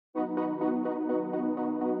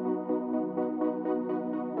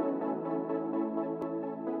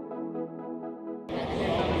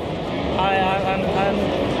I'm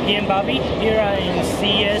PM Bobby. Here in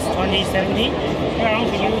CES 2017. We're going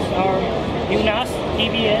to use our new NAS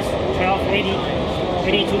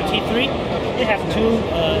TVS-1282T3. We have two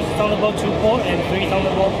Thunderbolt 2 port and two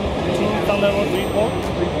Thunderbolt 3 port.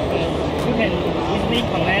 You can easily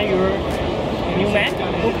connect your new Mac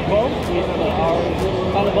book Pro with our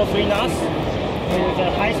Thunderbolt 3 NAS with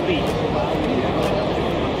a high speed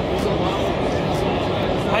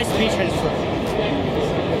transfer.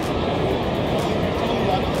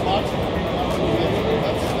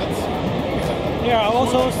 There are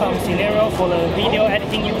also some scenarios for the video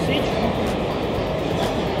editing usage.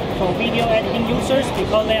 For video editing users,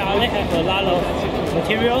 because they have a lot of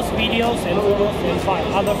materials, videos, and photos and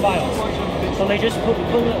other files. So they just put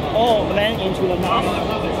all of them into the NAS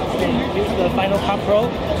and use the Final Cut Pro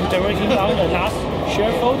to directly down the NAS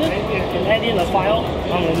share folder and edit the file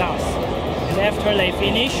on the NAS. And after they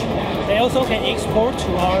finish, they also can export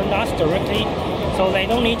to our NAS directly, so they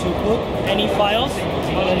don't need to put any files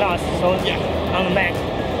on the NAS, so on the Mac.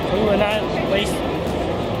 So we will not waste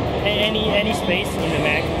any space in the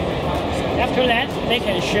Mac. After that, they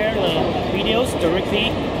can share the videos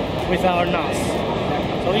directly with our NAS.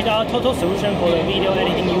 So it's our total solution for the video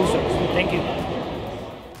editing users. Thank you.